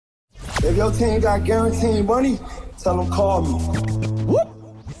If your team got guaranteed money, tell them call me. Whoop.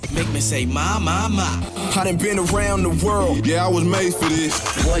 Make me say, my. I done been around the world. Yeah, I was made for this.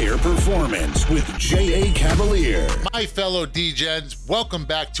 Player Performance with J.A. Cavalier. My fellow D-Gens, welcome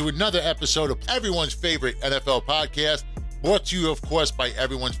back to another episode of everyone's favorite NFL podcast, brought to you, of course, by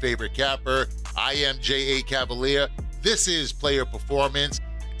everyone's favorite capper. I am J.A. Cavalier. This is Player Performance.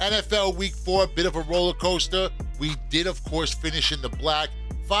 NFL Week 4, bit of a roller coaster. We did, of course, finish in the black.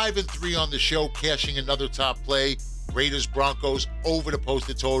 5-3 on the show, cashing another top play. Raiders Broncos over the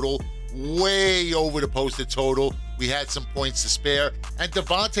posted total, way over the posted total. We had some points to spare. And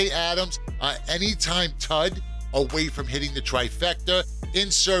Davante Adams, anytime TUD, away from hitting the trifecta.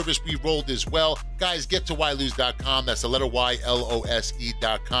 In service, we rolled as well. Guys, get to ylose.com. That's the letter Y,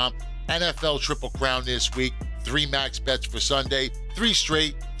 LOSE.com. NFL Triple Crown this week. 3 max bets for Sunday. 3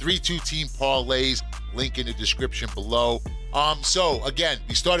 straight, 3 two-team parlays. Link in the description below. So, again,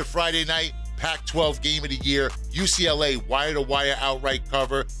 we started Friday night. Pac-12 game of the year, UCLA wire-to-wire outright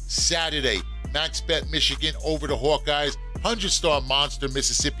cover. Saturday, max bet Michigan over the Hawkeyes. 100-star monster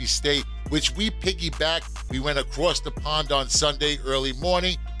Mississippi State, which we piggybacked. We went across the pond on Sunday early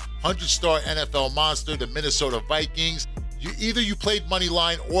morning. 100-star NFL monster, the Minnesota Vikings. Either you played money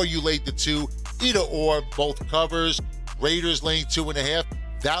line or you laid the 2. Either or, both covers. Raiders laying 2.5.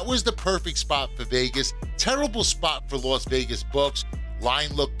 That was the perfect spot for Vegas. Terrible spot for Las Vegas books.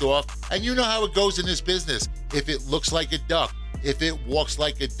 Line looked off, and you know how it goes in this business. If it looks like a duck, if it walks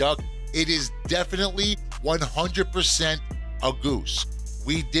like a duck, it is definitely 100% a goose.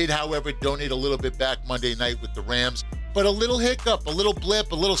 We did, however, donate a little bit back Monday night with the Rams, but a little hiccup, a little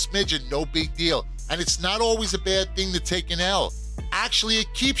blip, a little smidgen, no big deal. And it's not always a bad thing to take an L. Actually,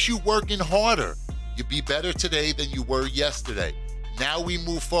 it keeps you working harder. You'll be better today than you were yesterday. Now we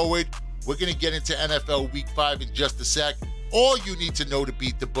move forward. We're going to get into NFL Week 5 in just a sec. All you need to know to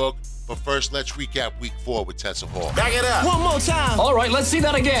beat the book. But first, let's recap Week 4 with Tessa Hall. Back it up. One more time. All right, let's see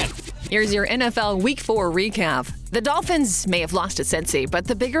that again. Here's your NFL Week 4 recap. The Dolphins may have lost to Cincy, but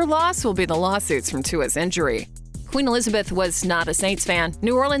the bigger loss will be the lawsuits from Tua's injury. Queen Elizabeth was not a Saints fan.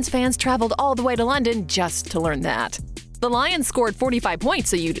 New Orleans fans traveled all the way to London just to learn that. The Lions scored 45 points,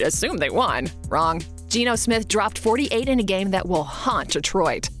 so you'd assume they won. Wrong. Geno Smith dropped 48 in a game that will haunt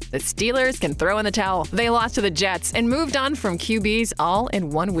Detroit. The Steelers can throw in the towel. They lost to the Jets and moved on from QBs all in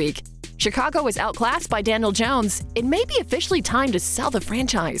 1 week. Chicago was outclassed by Daniel Jones. It may be officially time to sell the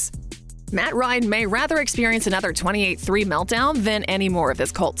franchise. Matt Ryan may rather experience another 28-3 meltdown than any more of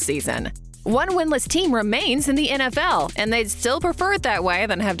this Colts season. One winless team remains in the NFL, and they'd still prefer it that way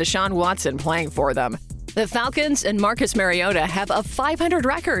than have Deshaun Watson playing for them. The Falcons and Marcus Mariota have a 500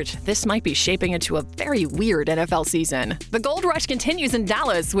 record. This might be shaping into a very weird NFL season. The gold rush continues in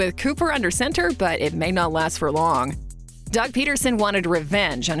Dallas with Cooper under center, but it may not last for long. Doug Peterson wanted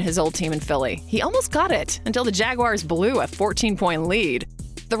revenge on his old team in Philly. He almost got it until the Jaguars blew a 14-point lead.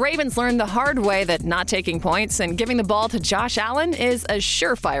 The Ravens learned the hard way that not taking points and giving the ball to Josh Allen is a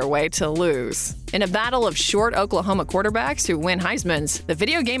surefire way to lose. In a battle of short Oklahoma quarterbacks who win Heismans, the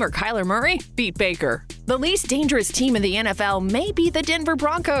video gamer Kyler Murray beat Baker. The least dangerous team in the NFL may be the Denver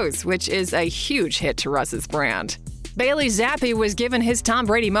Broncos, which is a huge hit to Russ's brand. Bailey Zappi was given his Tom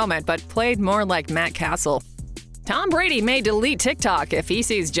Brady moment, but played more like Matt Castle. Tom Brady may delete TikTok if he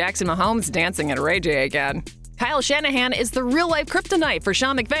sees Jackson Mahomes dancing at Ray J again. Kyle Shanahan is the real-life kryptonite for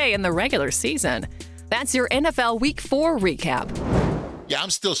Sean McVay in the regular season. That's your NFL Week 4 recap. Yeah, I'm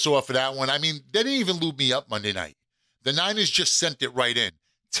still sore for that one. I mean, they didn't even lube me up Monday night. The Niners just sent it right in.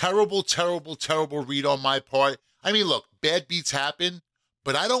 Terrible read on my part. I mean, look, bad beats happen,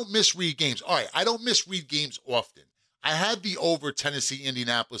 but I don't misread games. All right, I don't misread games often. I had the over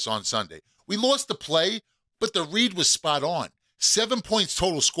Tennessee-Indianapolis on Sunday. We lost the play, but the read was spot on. 7 points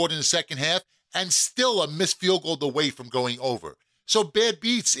total scored in the second half, and still a missed field goal away from going over. So bad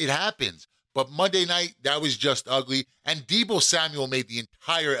beats, it happens. But Monday night, that was just ugly. And Deebo Samuel made the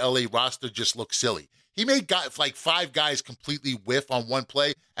entire LA roster just look silly. He made like 5 guys completely whiff on one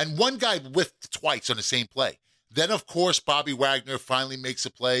play, and one guy whiffed twice on the same play. Then, of course, Bobby Wagner finally makes a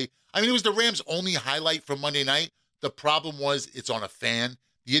play. I mean, it was the Rams' only highlight from Monday night. The problem was it's on a fan.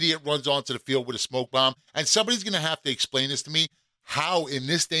 The idiot runs onto the field with a smoke bomb. And somebody's going to have to explain this to me. How in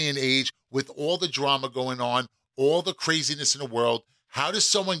this day and age, with all the drama going on, all the craziness in the world, how does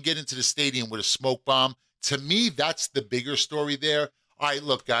someone get into the stadium with a smoke bomb? To me, that's the bigger story there. All right,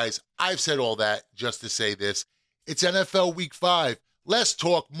 look, guys, I've said all that just to say this. It's NFL Week 5. Less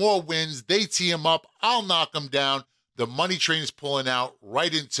talk, more wins. They tee them up. I'll knock them down. The money train is pulling out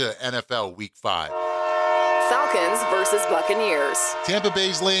right into NFL Week 5. Falcons versus Buccaneers. Tampa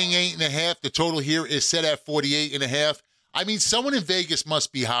Bay's laying 8.5. The total here is set at 48.5. I mean, someone in Vegas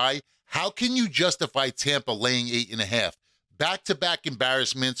must be high. How can you justify Tampa laying 8.5? Back-to-back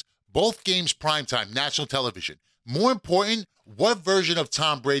embarrassments, both games primetime, national television. More important, what version of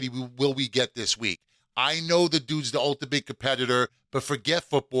Tom Brady will we get this week? I know the dude's the ultimate competitor, but forget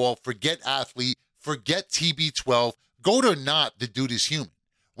football, forget athlete, forget TB12. Goat or not, the dude is human.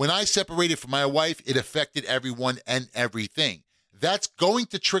 When I separated from my wife, it affected everyone and everything. That's going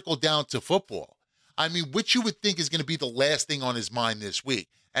to trickle down to football. I mean, which you would think is going to be the last thing on his mind this week.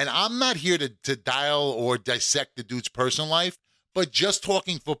 And I'm not here to dial or dissect the dude's personal life, but just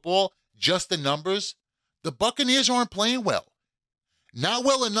talking football, just the numbers, the Buccaneers aren't playing well. Not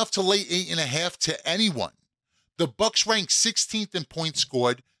well enough to lay 8.5 to anyone. The Bucs ranked 16th in points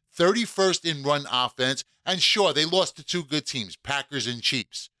scored, 31st in run offense, and sure, they lost to two good teams, Packers and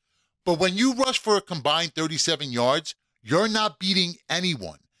Chiefs. But when you rush for a combined 37 yards, you're not beating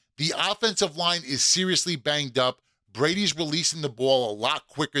anyone. The offensive line is seriously banged up. Brady's releasing the ball a lot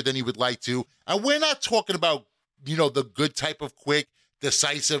quicker than he would like to. And we're not talking about, the good type of quick,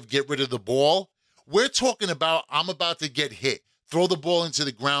 decisive, get rid of the ball. We're talking about, I'm about to get hit. Throw the ball into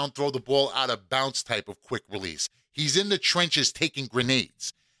the ground, throw the ball out of bounds type of quick release. He's in the trenches taking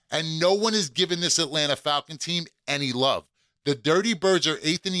grenades. And no one is giving this Atlanta Falcon team any love. The Dirty Birds are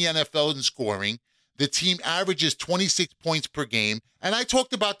 8th in the NFL in scoring. The team averages 26 points per game. And I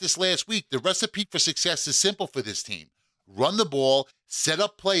talked about this last week. The recipe for success is simple for this team. Run the ball, set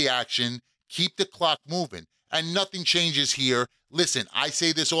up play action, keep the clock moving. And nothing changes here. Listen, I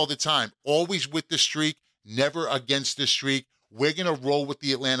say this all the time. Always with the streak, never against the streak. We're going to roll with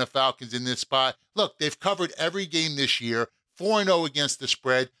the Atlanta Falcons in this spot. Look, they've covered every game this year, 4-0 against the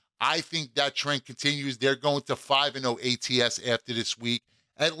spread. I think that trend continues. They're going to 5-0 ATS after this week.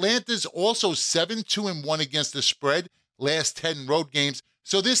 Atlanta's also 7-2-1 against the spread, last 10 road games.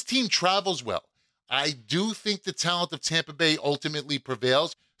 So this team travels well. I do think the talent of Tampa Bay ultimately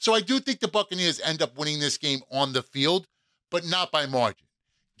prevails. So I do think the Buccaneers end up winning this game on the field, but not by margin.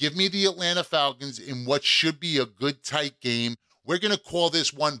 Give me the Atlanta Falcons in what should be a good, tight game. We're going to call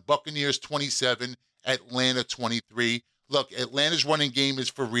this one Buccaneers 27, Atlanta 23. Look, Atlanta's running game is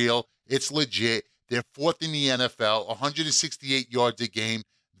for real. It's legit. They're 4th in the NFL, 168 yards a game.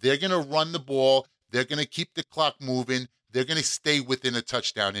 They're going to run the ball. They're going to keep the clock moving. They're going to stay within a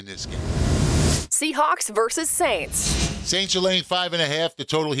touchdown in this game. Seahawks versus Saints. Saints are laying 5.5. The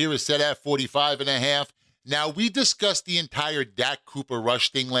total here is set at 45.5. Now, we discussed the entire Dak Cooper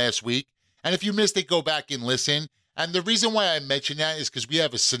rush thing last week. And if you missed it, go back and listen. And the reason why I mention that is because we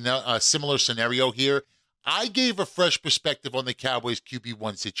have a similar scenario here. I gave a fresh perspective on the Cowboys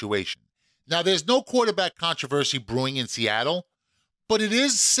QB1 situation. Now, there's no quarterback controversy brewing in Seattle, but it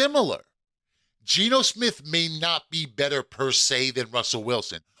is similar. Geno Smith may not be better per se than Russell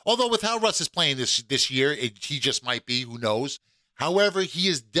Wilson. Although with how Russ is playing this year, he just might be, who knows. However, he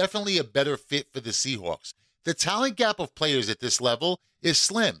is definitely a better fit for the Seahawks. The talent gap of players at this level is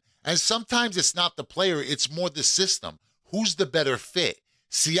slim. And sometimes it's not the player, it's more the system. Who's the better fit?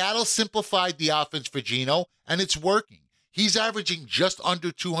 Seattle simplified the offense for Geno, and it's working. He's averaging just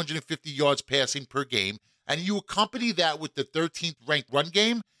under 250 yards passing per game, and you accompany that with the 13th ranked run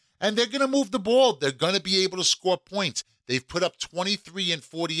game, and they're going to move the ball. They're going to be able to score points. They've put up 23 and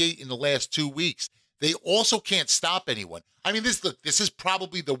 48 in the last 2 weeks. They also can't stop anyone. I mean, this is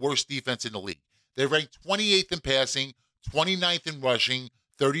probably the worst defense in the league. They're ranked 28th in passing, 29th in rushing,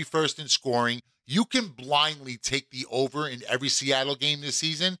 31st in scoring. You can blindly take the over in every Seattle game this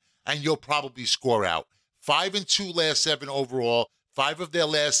season, and you'll probably score out. 5-2 last 7 overall, 5 of their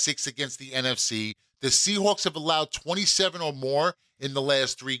last 6 against the NFC. The Seahawks have allowed 27 or more in the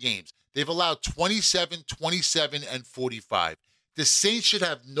last 3 games. They've allowed 27, 27, and 45. The Saints should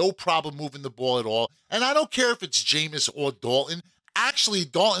have no problem moving the ball at all. And I don't care if it's Jameis or Dalton. Actually,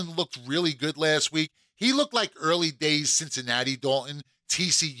 Dalton looked really good last week. He looked like early days Cincinnati Dalton,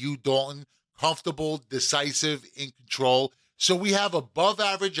 TCU Dalton, comfortable, decisive, in control. So we have above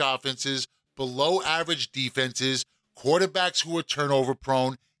average offenses, below average defenses, quarterbacks who are turnover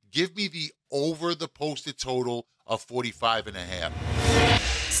prone. Give me the over the posted total of 45.5.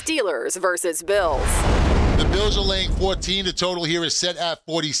 Steelers versus Bills. The Bills are laying 14. The total here is set at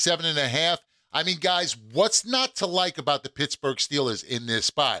 47.5. I mean, guys, what's not to like about the Pittsburgh Steelers in this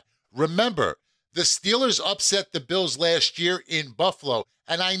spot? Remember, the Steelers upset the Bills last year in Buffalo,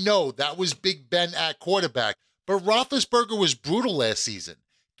 and I know that was Big Ben at quarterback, but Roethlisberger was brutal last season.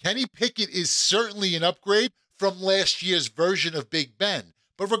 Kenny Pickett is certainly an upgrade from last year's version of Big Ben.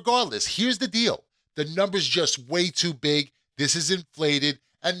 But regardless, here's the deal. The number's just way too big. This is inflated,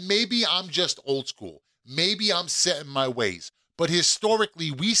 and maybe I'm just old school. Maybe I'm set in my ways. But historically,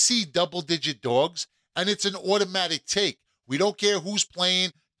 we see double-digit dogs, and it's an automatic take. We don't care who's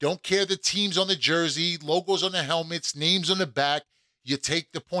playing. Don't care the teams on the jersey, logos on the helmets, names on the back. You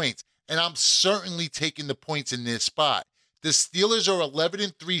take the points. And I'm certainly taking the points in this spot. The Steelers are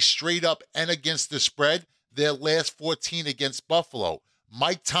 11-3 straight up and against the spread. Their last 14 against Buffalo.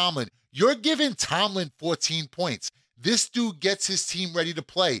 Mike Tomlin, you're giving Tomlin 14 points. This dude gets his team ready to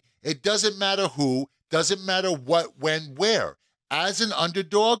play. It doesn't matter who, doesn't matter what, when, where. As an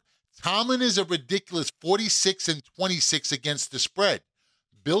underdog, Tomlin is a ridiculous 46-26 against the spread.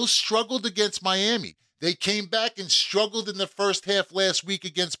 Bills struggled against Miami. They came back and struggled in the first half last week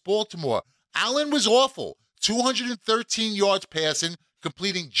against Baltimore. Allen was awful. 213 yards passing,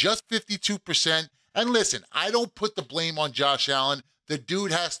 completing just 52%. And listen, I don't put the blame on Josh Allen. The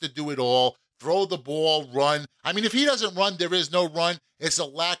dude has to do it all. Throw the ball, run. I mean, if he doesn't run, there is no run. It's a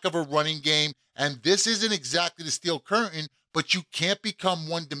lack of a running game. And this isn't exactly the steel curtain, but you can't become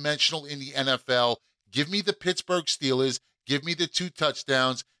one-dimensional in the NFL. Give me the Pittsburgh Steelers. Give me the 2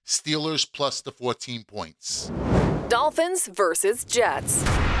 touchdowns. Steelers plus the 14 points. Dolphins versus Jets.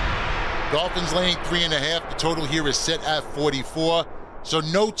 Dolphins laying 3.5. The total here is set at 44. So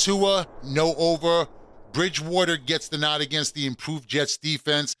no Tua, no over. Bridgewater gets the nod against the improved Jets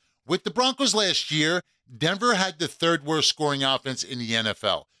defense. With the Broncos last year, Denver had the 3rd worst scoring offense in the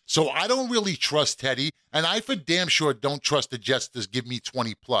NFL. So I don't really trust Teddy, and I for damn sure don't trust the Jets to give me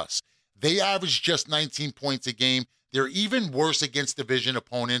 20 plus. They average just 19 points a game. They're even worse against division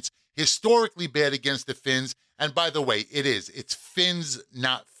opponents, historically bad against the Finns. And by the way, it's Finns,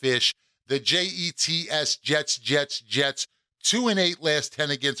 not fish. The Jets, Jets, 2-8 last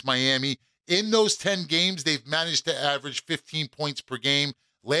 10 against Miami. In those 10 games, they've managed to average 15 points per game.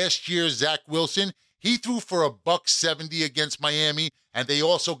 Last year, Zach Wilson, he threw for $170 against Miami, and they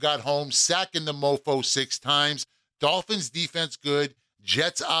also got home, sacking the mofo 6 times. Dolphins defense good,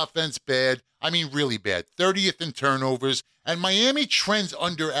 Jets offense bad. I mean, really bad. 30th in turnovers, and Miami trends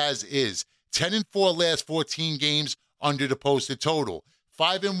under as is. 10-4 last 14 games under the posted total.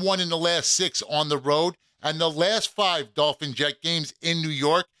 5-1 in the last 6 on the road, and the last 5 Dolphin Jet games in New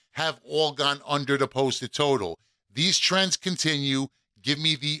York have all gone under the posted total. These trends continue. Give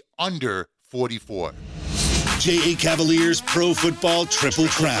me the under 44. J.A. Cavaliers Pro Football Triple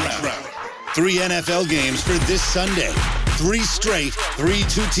Crown. 3 NFL games for this Sunday. 3 straight, 3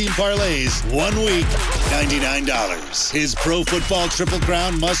 2-team parlays, 1 week, $99. His Pro Football Triple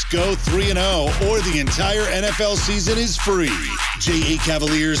Crown must go 3-0 or the entire NFL season is free. J.A.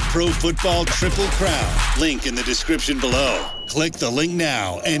 Cavaliers Pro Football Triple Crown. Link in the description below. Click the link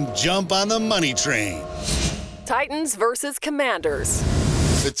now and jump on the money train. Titans versus Commanders.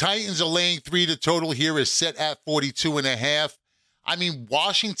 The Titans are laying 3. The total here is set at 42.5. I mean,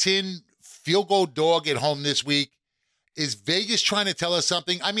 Washington, field goal dog at home this week. Is Vegas trying to tell us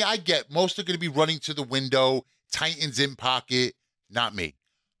something? I mean, I get most are going to be running to the window, Titans in pocket. Not me.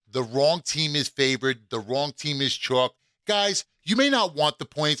 The wrong team is favored. The wrong team is chalk. Guys, you may not want the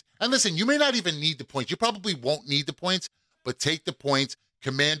points. And listen, you may not even need the points. You probably won't need the points, but take the points.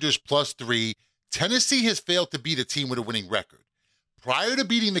 Commanders plus 3. Tennessee has failed to beat a team with a winning record. Prior to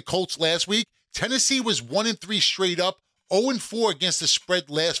beating the Colts last week, Tennessee was 1-3 straight up, 0-4 against the spread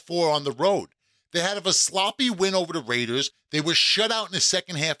last 4 on the road. They had a sloppy win over the Raiders. They were shut out in the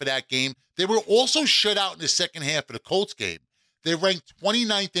second half of that game. They were also shut out in the second half of the Colts game. They ranked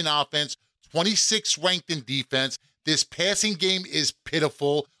 29th in offense, 26th ranked in defense. This passing game is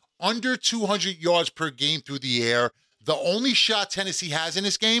pitiful, under 200 yards per game through the air. The only shot Tennessee has in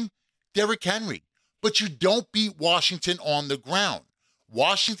this game, Derrick Henry. But you don't beat Washington on the ground.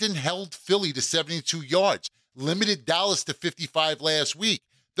 Washington held Philly to 72 yards, limited Dallas to 55 last week.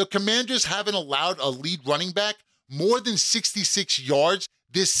 The Commanders haven't allowed a lead running back more than 66 yards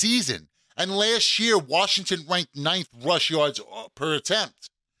this season. And last year, Washington ranked 9th rush yards per attempt.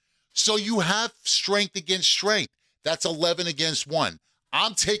 So you have strength against strength. That's 11 against 1.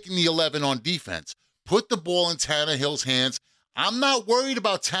 I'm taking the 11 on defense. Put the ball in Tannehill's hands. I'm not worried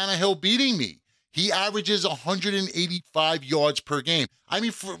about Tannehill beating me. He averages 185 yards per game. I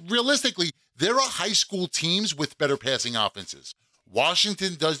mean, realistically, there are high school teams with better passing offenses.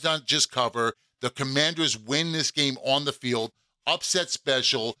 Washington does not just cover. The Commanders win this game on the field. Upset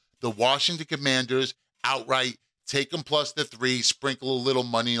special. The Washington Commanders outright. Take them plus the 3. Sprinkle a little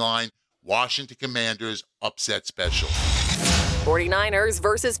money line. Washington Commanders upset special. 49ers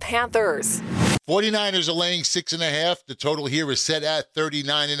versus Panthers. 49ers are laying 6.5. The total here is set at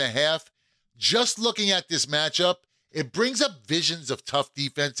 39.5. Just looking at this matchup, it brings up visions of tough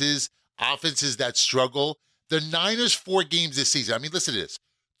defenses, offenses that struggle. The Niners 4 games this season. I mean, listen to this.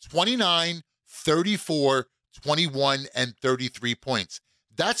 29, 34, 21, and 33 points.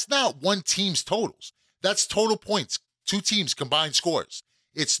 That's not one team's totals. That's total points. 2 teams combined scores.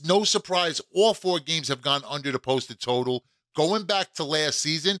 It's no surprise all 4 games have gone under the posted total. Going back to last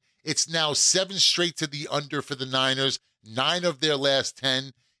season, it's now 7 straight to the under for the Niners, 9 of their last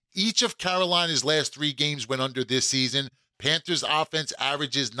 10. Each of Carolina's last 3 games went under this season. Panthers' offense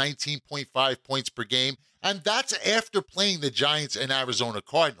averages 19.5 points per game, and that's after playing the Giants and Arizona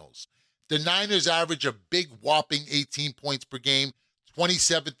Cardinals. The Niners average a big whopping 18 points per game,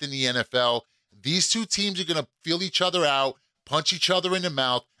 27th in the NFL. These 2 teams are going to feel each other out, punch each other in the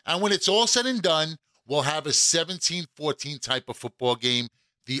mouth, and when it's all said and done, we'll have a 17-14 type of football game.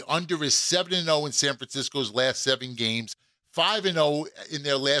 The under is 7-0 in San Francisco's last 7 games, 5-0 in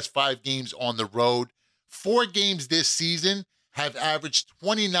their last 5 games on the road. 4 games this season have averaged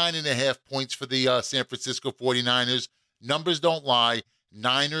 29.5 points for the San Francisco 49ers. Numbers don't lie.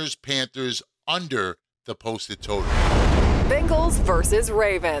 Niners, Panthers, under the posted total. Bengals versus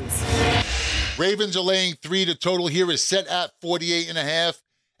Ravens. Ravens are laying 3. The total here is set at 48.5.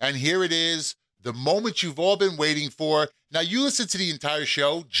 And here it is, the moment you've all been waiting for. Now, you listen to the entire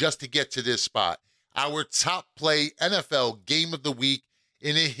show just to get to this spot. Our top play NFL game of the week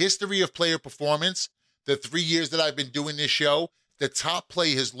in the history of player performance. The 3 years that I've been doing this show, the top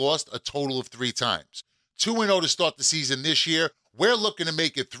play has lost a total of 3 times. 2-0 to start the season this year. We're looking to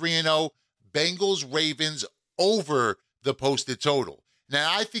make it 3-0. Bengals, Ravens over the posted total. Now,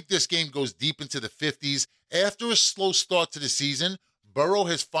 I think this game goes deep into the 50s. After a slow start to the season, Burrow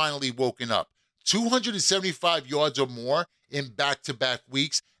has finally woken up. 275 yards or more in back-to-back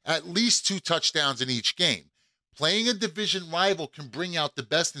weeks, at least 2 touchdowns in each game. Playing a division rival can bring out the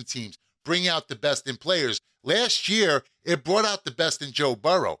best in teams, bring out the best in players. Last year, it brought out the best in Joe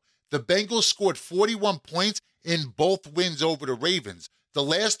Burrow. The Bengals scored 41 points in both wins over the Ravens. The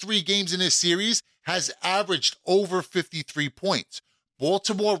last 3 games in this series has averaged over 53 points.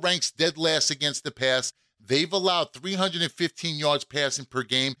 Baltimore ranks dead last against the pass. They've allowed 315 yards passing per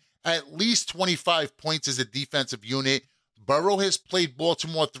game, at least 25 points as a defensive unit. Burrow has played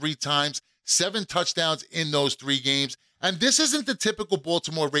Baltimore 3 times, 7 touchdowns in those 3 games. And this isn't the typical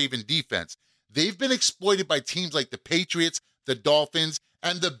Baltimore Raven defense. They've been exploited by teams like the Patriots, the Dolphins,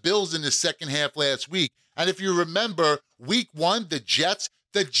 and the Bills in the second half last week. And if you remember, week 1, the Jets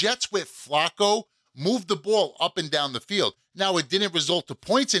with Flacco moved the ball up and down the field. Now, it didn't result to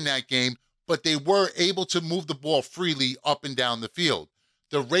points in that game, but they were able to move the ball freely up and down the field.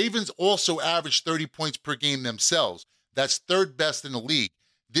 The Ravens also averaged 30 points per game themselves. That's 3rd best in the league.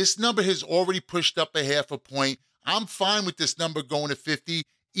 This number has already pushed up a half a point. I'm fine with this number going to 50,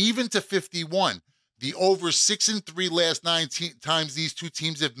 even to 51. The over 6-3 last 9 times these 2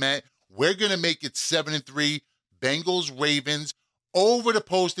 teams have met. We're going to make it 7-3. Bengals, Ravens, over the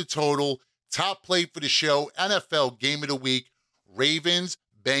posted total. Top play for the show, NFL game of the week. Ravens,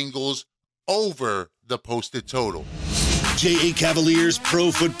 Bengals, over the posted total. J.A. Cavaliers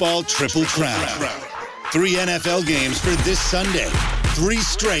Pro Football Triple Crown. 3 NFL games for this Sunday. 3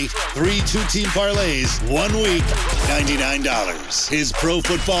 straight, 3 2-team parlays, 1 week, $99. His Pro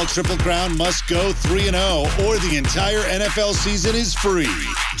Football Triple Crown must go 3-0 or the entire NFL season is free.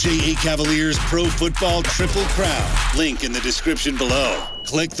 J.A. Cavaliers Pro Football Triple Crown. Link in the description below.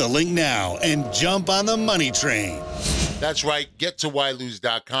 Click the link now and jump on the money train. That's right. Get to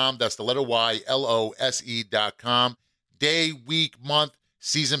ylose.com. That's the letter Y, LOSE.com. Day, week, month,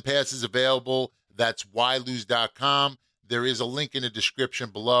 season pass is available. That's ylose.com. There is a link in the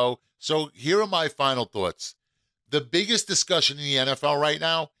description below. So here are my final thoughts. The biggest discussion in the NFL right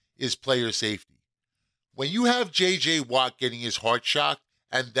now is player safety. When you have J.J. Watt getting his heart shocked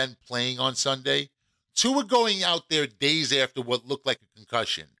and then playing on Sunday, Tua going out there days after what looked like a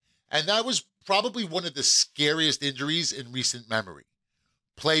concussion, and that was probably one of the scariest injuries in recent memory.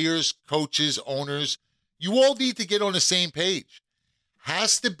 Players, coaches, owners, you all need to get on the same page.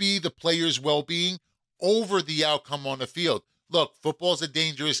 Has to be the player's well-being over the outcome on the field. Look, football's a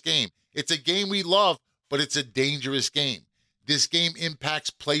dangerous game. It's a game we love, but it's a dangerous game. This game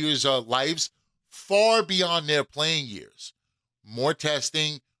impacts players' lives far beyond their playing years. More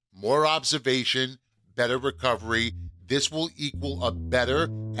testing, more observation, better recovery. This will equal a better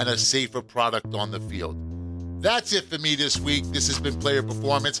and a safer product on the field. That's it for me this week. This has been Player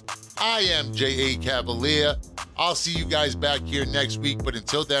Performance. I am J.A. Cavalier. I'll see you guys back here next week. But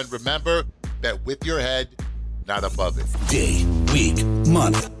until then, remember, bet with your head, not above it. Day, week,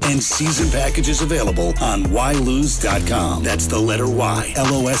 month, and season packages available on ylose.com. That's the letter Y,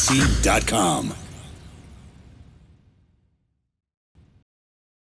 LOSE.com.